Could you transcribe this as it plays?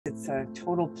It's a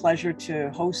total pleasure to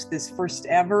host this first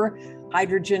ever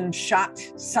Hydrogen Shot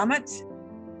Summit.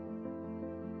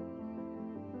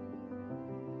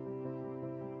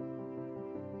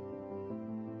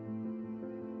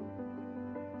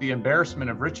 The embarrassment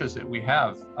of riches that we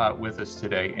have with us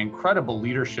today, incredible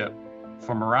leadership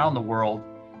from around the world,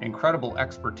 incredible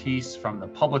expertise from the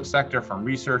public sector, from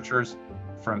researchers,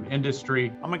 from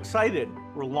industry. I'm excited.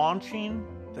 We're launching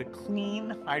the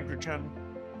Clean Hydrogen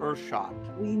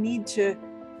Earthshot. We need to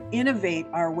innovate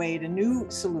our way to new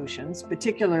solutions,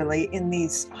 particularly in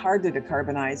these hard to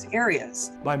decarbonize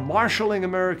areas. By marshaling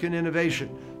American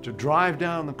innovation to drive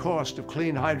down the cost of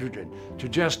clean hydrogen to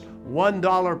just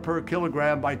 $1 per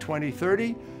kilogram by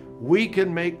 2030, we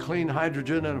can make clean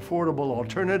hydrogen an affordable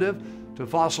alternative to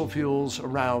fossil fuels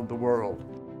around the world.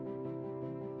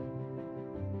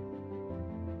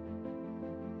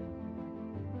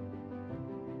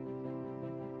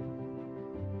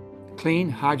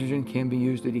 Clean hydrogen can be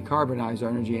used to decarbonize our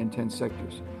energy-intense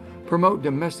sectors, promote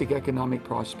domestic economic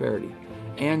prosperity,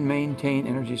 and maintain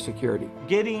energy security.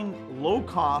 Getting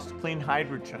low-cost clean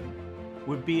hydrogen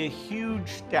would be a huge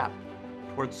step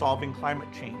towards solving climate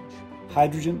change.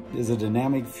 Hydrogen is a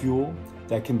dynamic fuel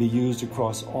that can be used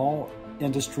across all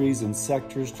industries and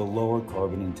sectors to lower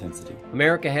carbon intensity.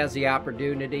 America has the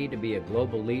opportunity to be a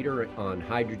global leader on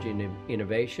hydrogen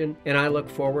innovation, and I look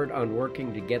forward on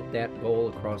working to get that goal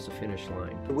across the finish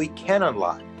line. We can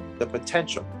unlock the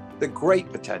potential, the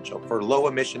great potential for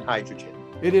low-emission hydrogen.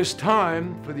 It is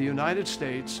time for the United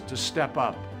States to step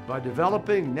up by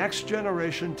developing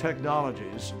next-generation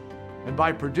technologies and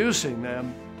by producing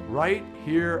them right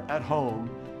here at home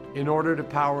in order to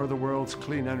power the world's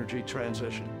clean energy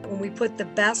transition. When we put the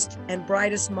best and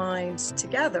brightest minds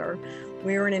together,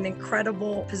 we're in an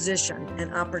incredible position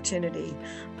and opportunity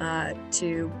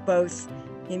to both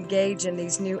engage in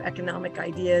these new economic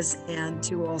ideas and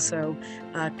to also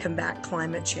combat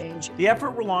climate change. The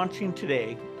effort we're launching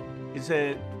today is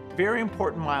a very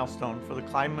important milestone for the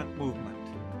climate movement.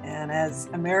 And as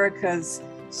America's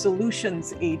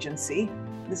solutions agency,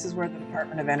 this is where the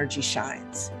Department of Energy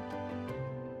shines.